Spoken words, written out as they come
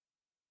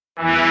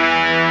Simon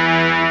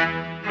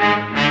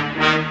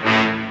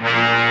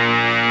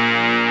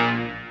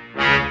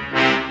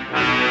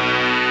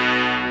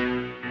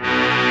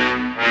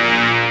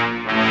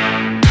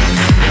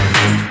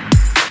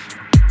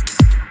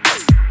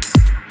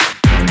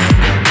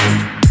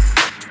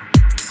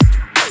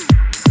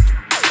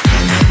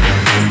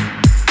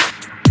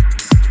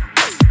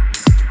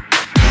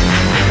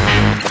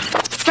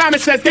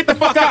says, get the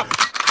fuck up.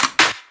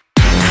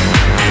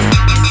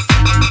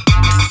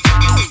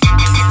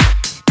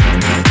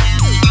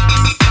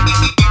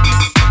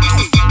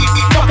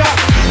 Fuck up.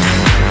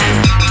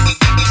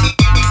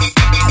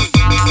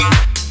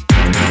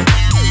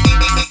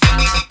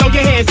 Throw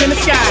your hands in the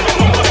sky.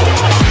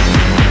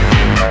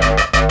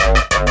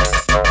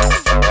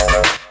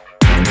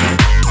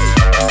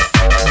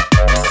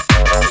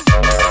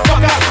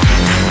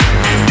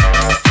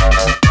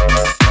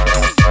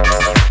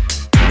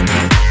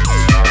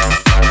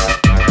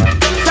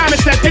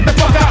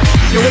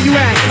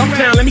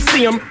 Uptown, let me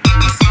see him.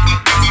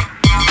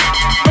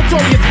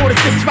 Notorious for the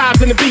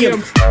 6'5s and the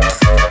BMs.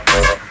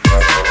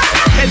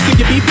 Let's get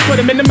your beef, put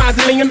him in the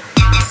mausoleum.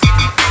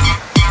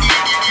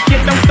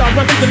 Get don't start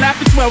running till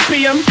after 12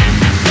 p.m.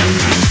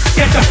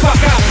 Get the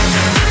fuck up.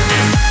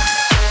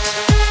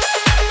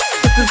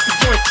 This is the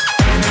joint.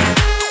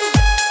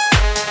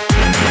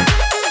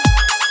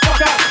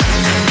 Fuck up.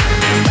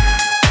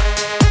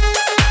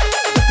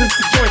 This is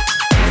the joint.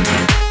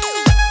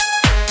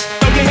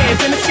 Throw your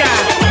hands in the sky.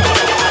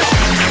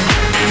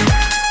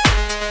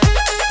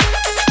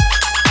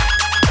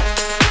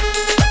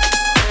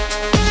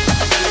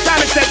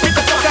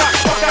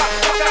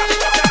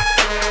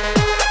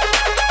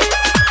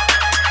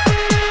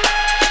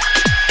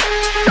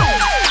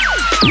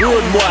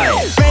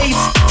 Worldwide. Bass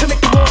to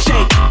make the world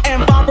shake and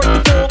vibrate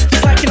the floor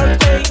just like an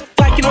earthquake,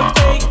 like an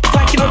earthquake,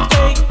 like an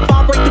earthquake.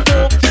 Vibrate the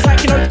floor just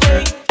like an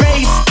earthquake.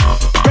 Bass,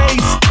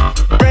 bass,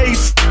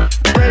 bass,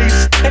 bass,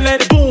 and let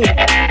it boom.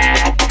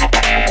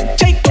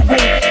 Shake the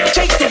room,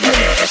 shake the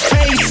room.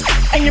 Bass,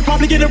 and you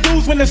probably get a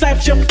bruise when it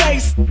slaps your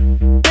face.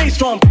 Bass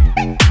drum,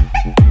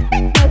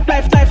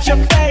 slaps your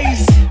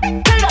face.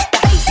 Turn up the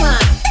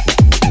bassline.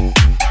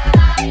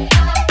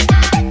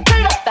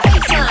 Turn up the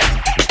bassline.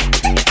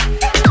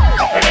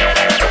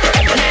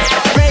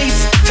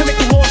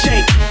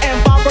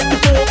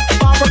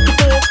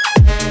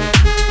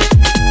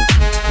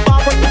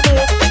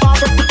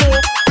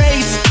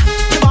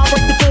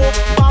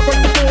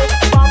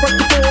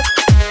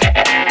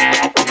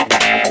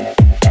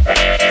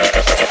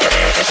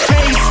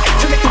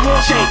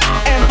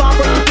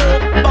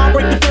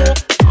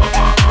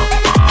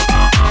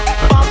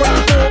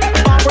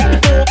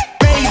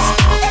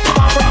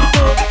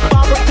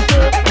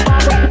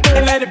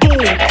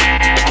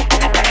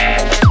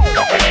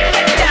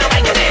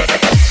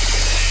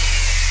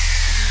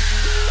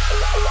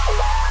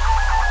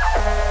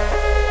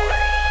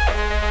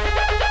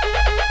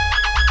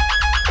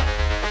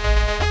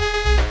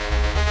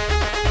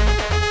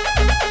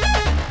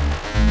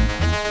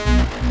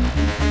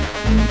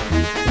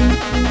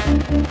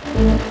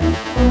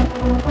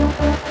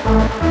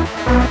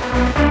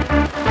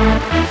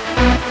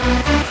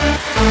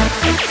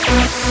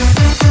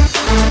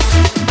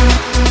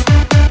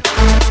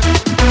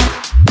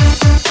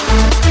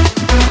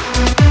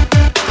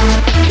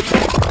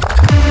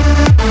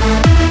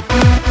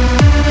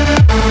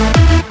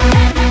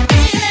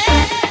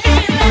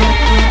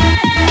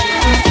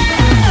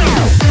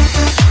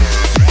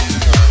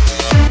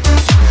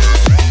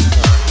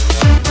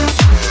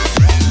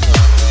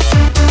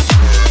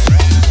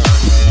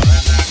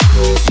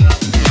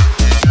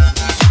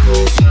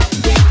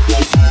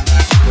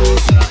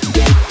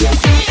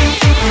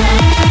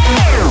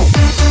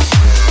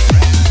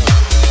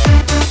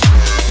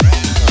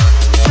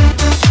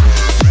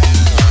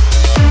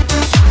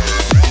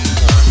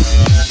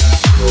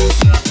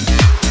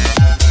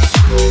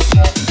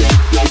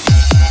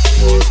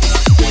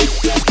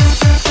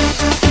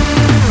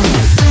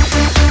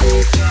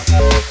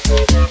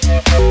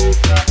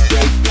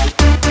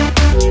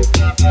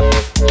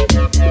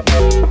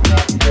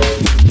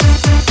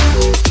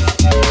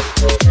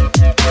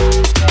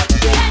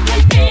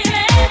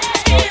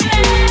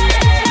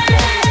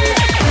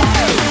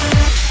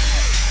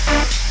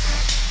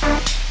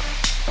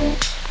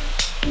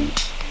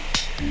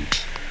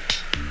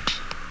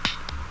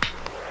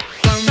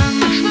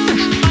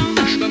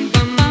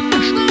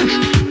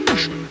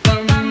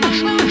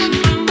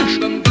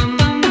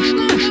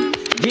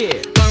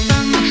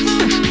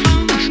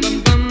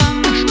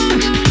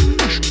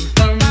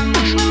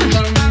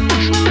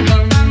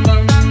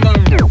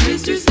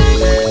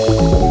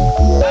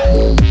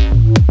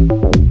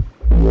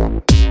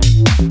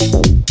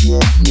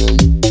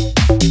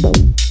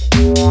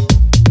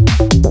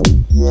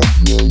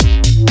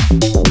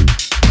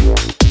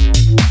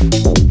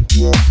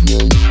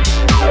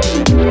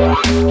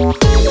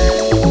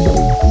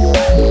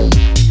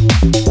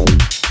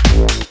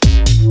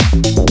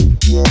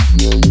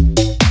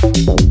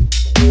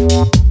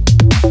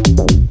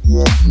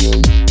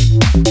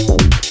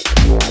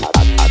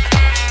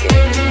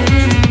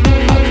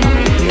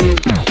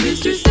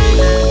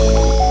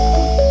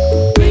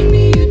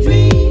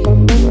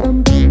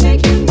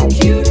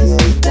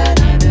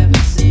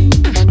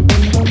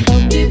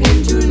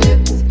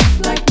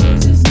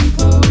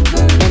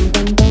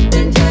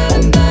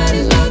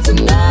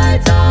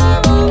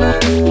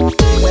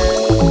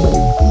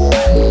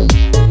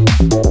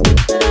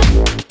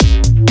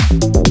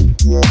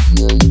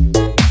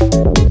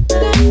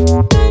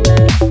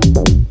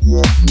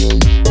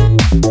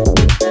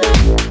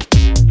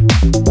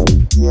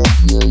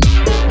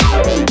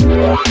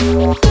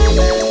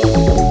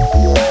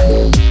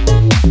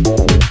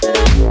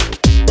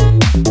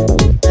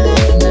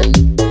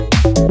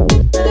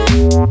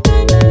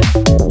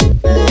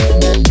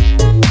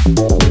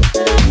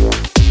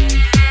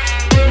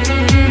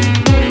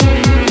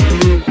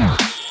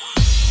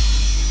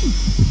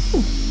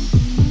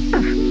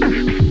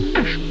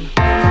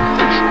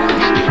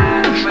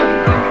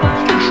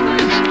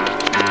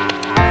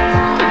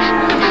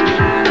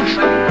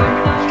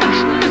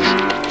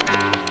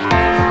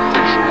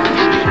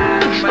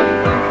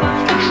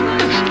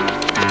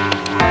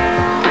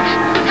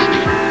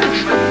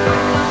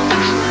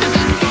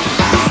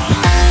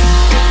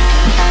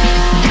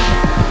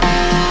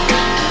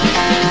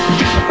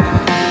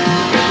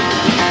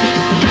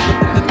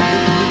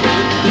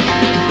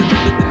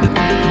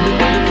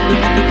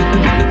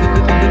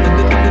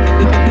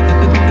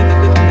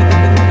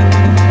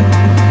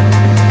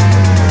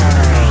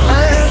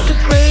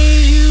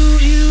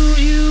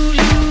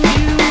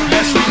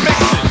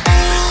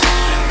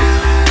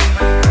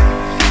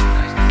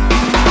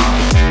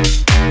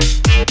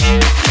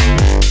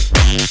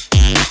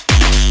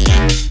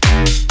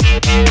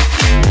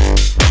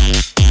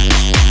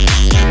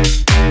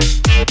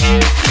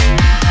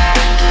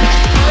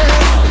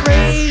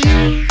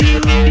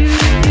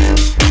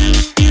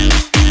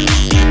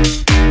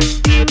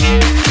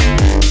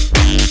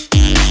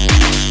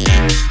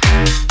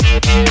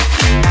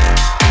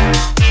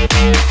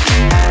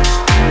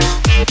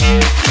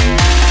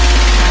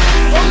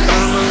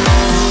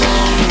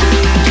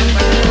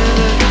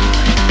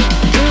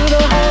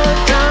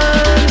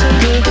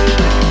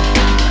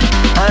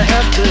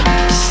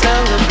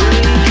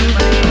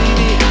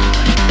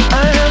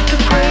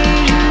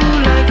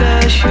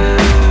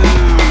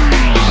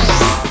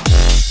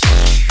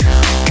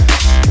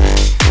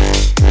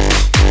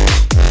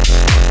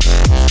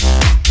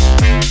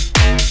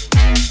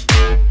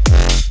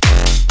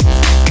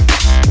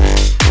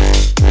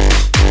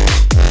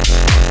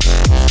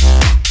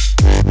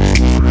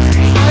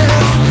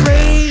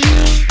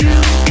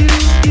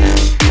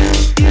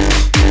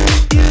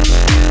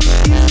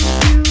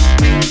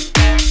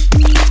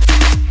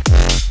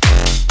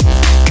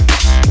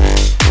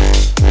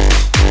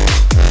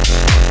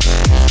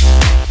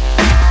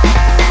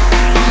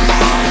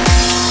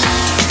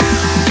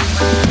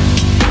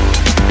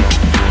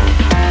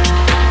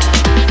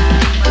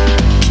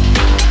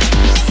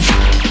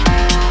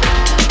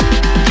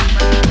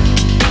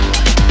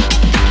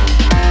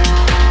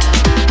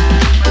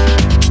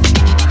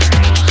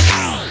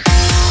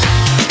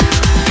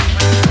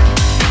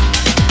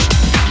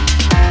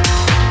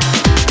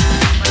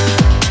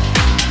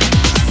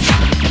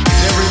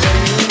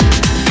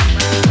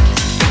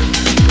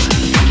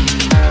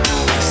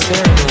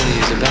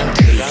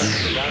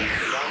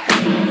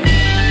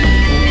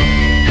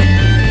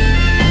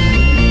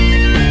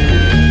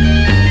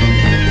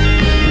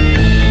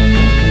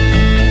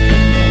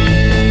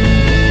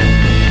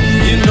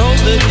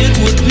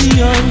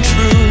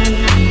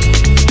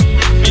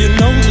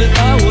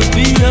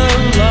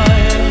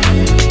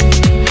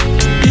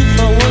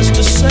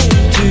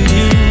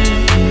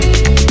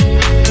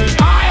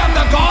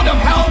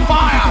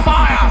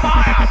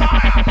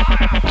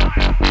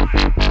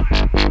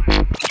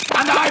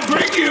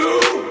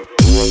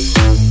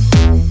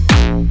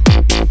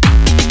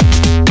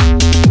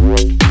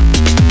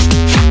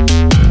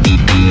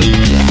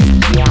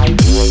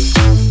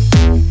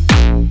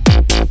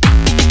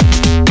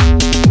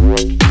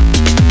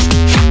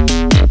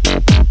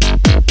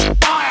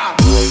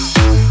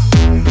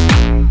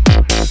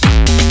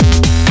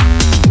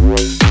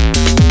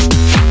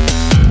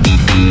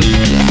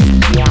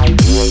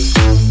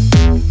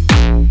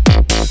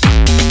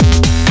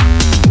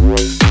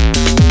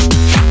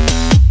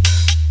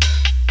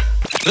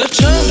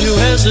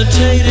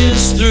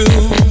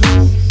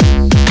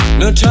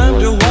 No time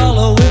to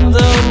wallow in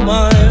the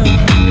mire.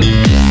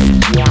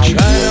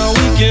 China,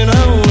 we can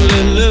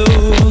only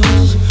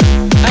lose,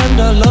 and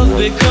our love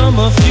become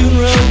a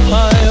funeral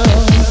pyre.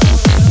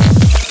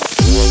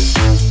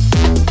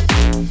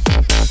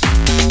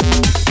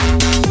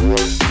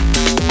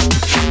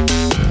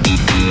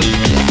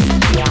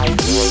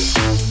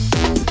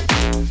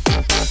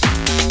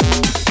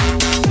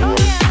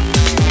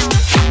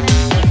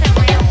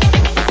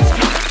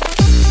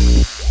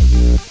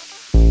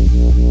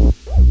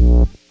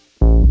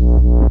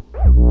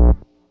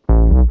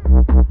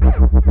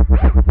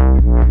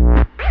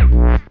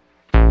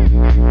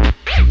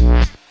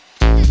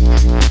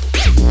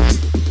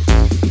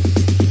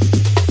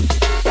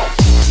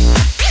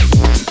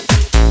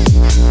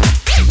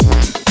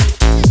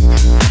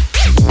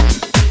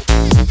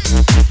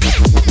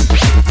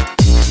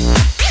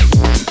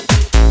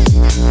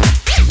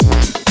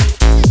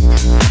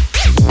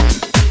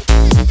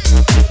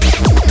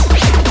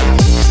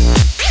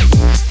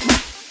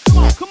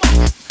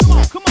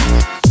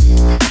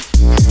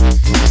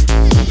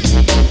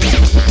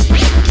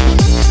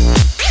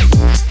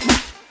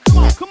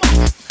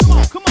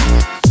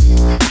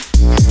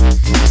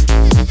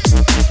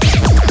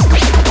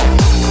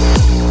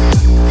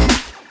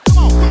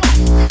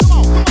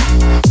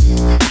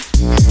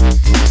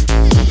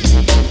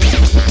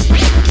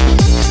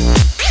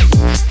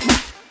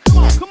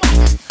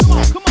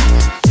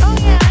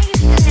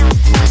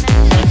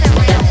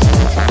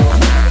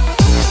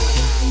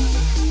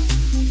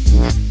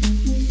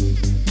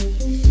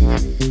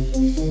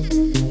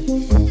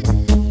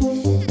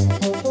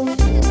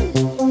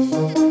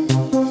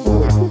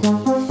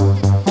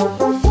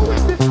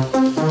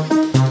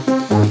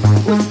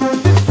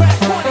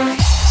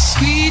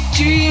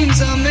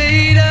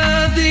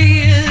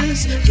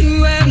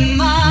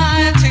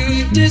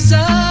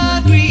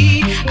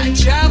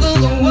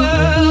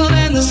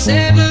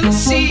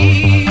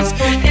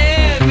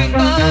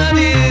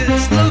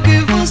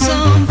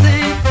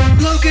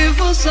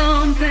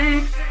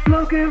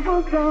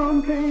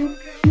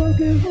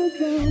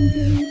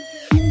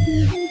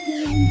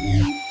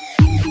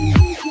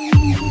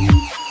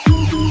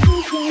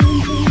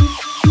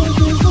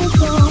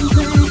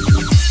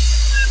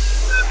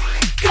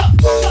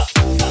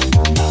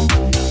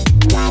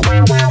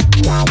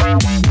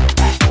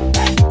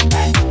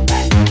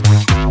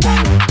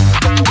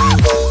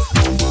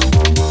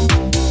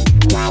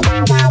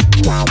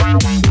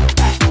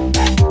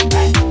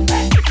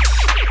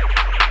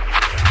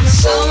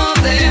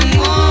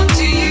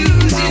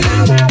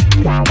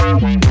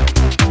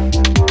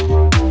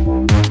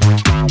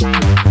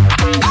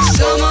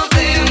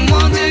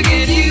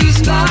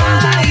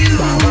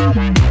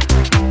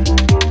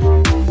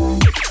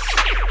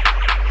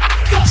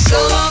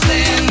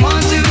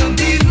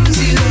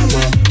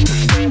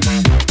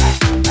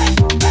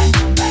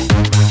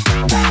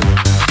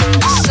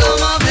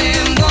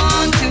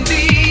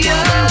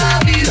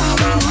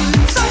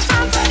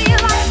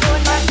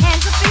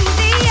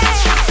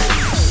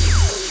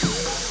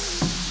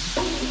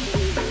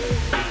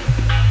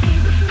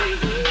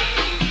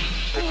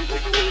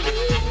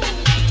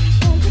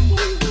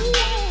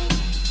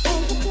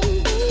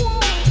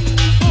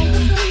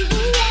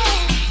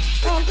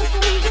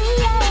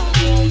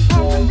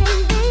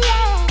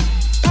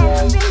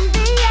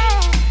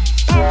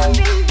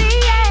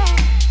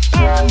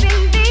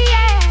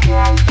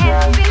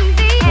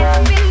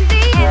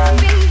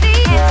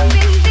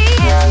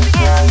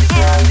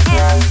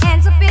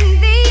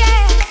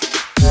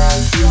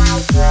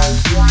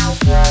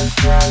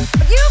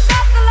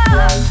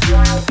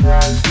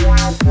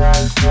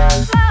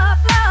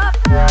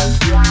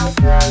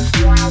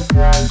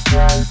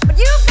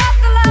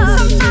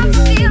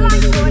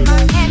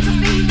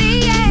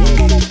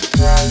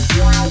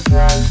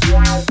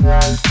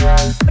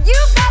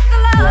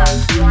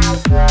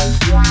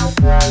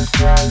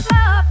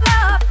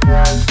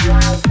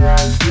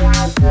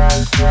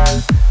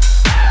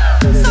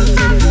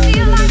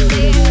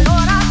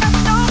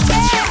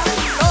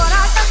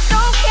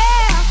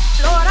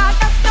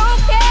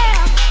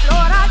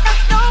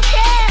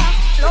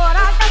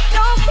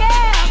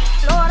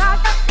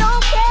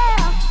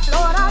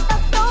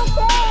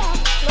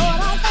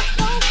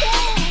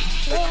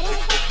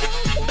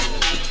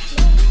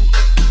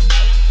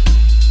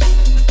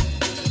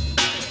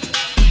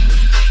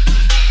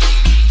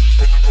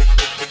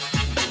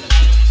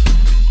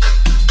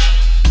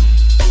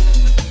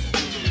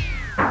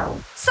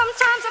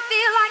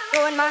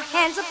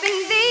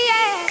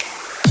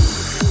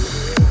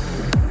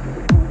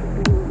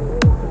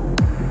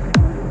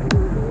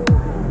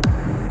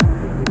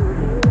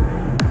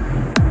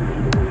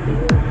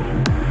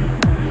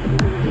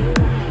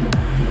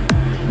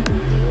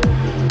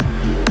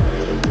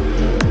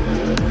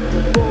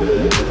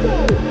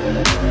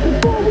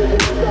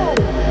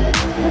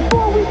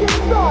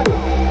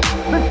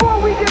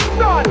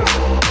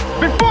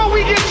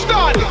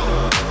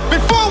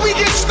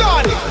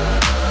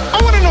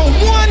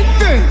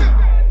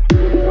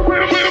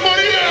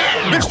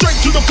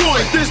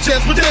 This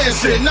chance for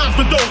dancing, not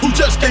for those who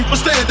just came for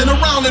standing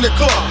around in the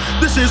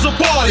car. This This is a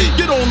party.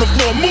 Get on the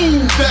floor,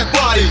 move that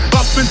body.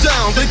 Up and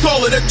down, they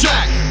call it a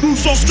jack. Groove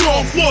so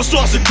strong, floor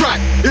starts to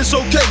crack. It's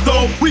okay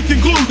though, we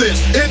can glue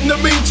this. In the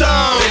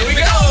meantime, here we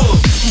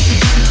go.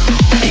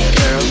 Hey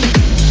girl,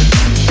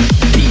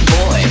 beat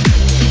boy.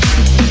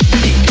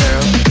 Hey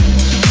girl,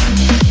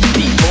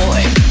 beat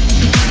boy.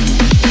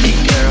 Hey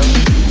girl,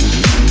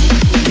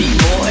 beat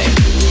boy.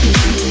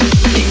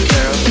 Hey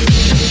girl,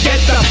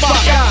 Get the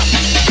fuck up.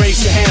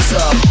 Raise your hands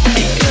up.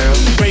 hey girl,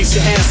 Raise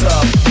your hands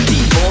up.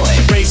 beat boy.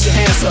 Raise your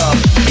hands up.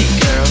 Hey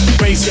girl,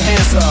 Raise your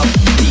hands up.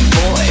 beat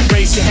boy.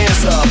 Raise your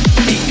hands up.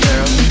 Hey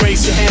girl,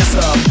 Raise your hands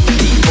up.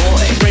 beat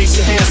boy. Raise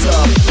your hands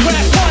up.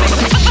 Crash Party.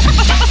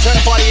 Turn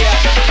the party up.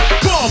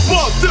 pump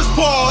up this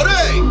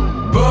party.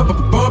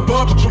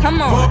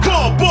 Come on.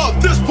 Pump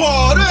up this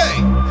party.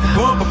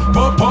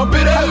 Pump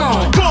it up.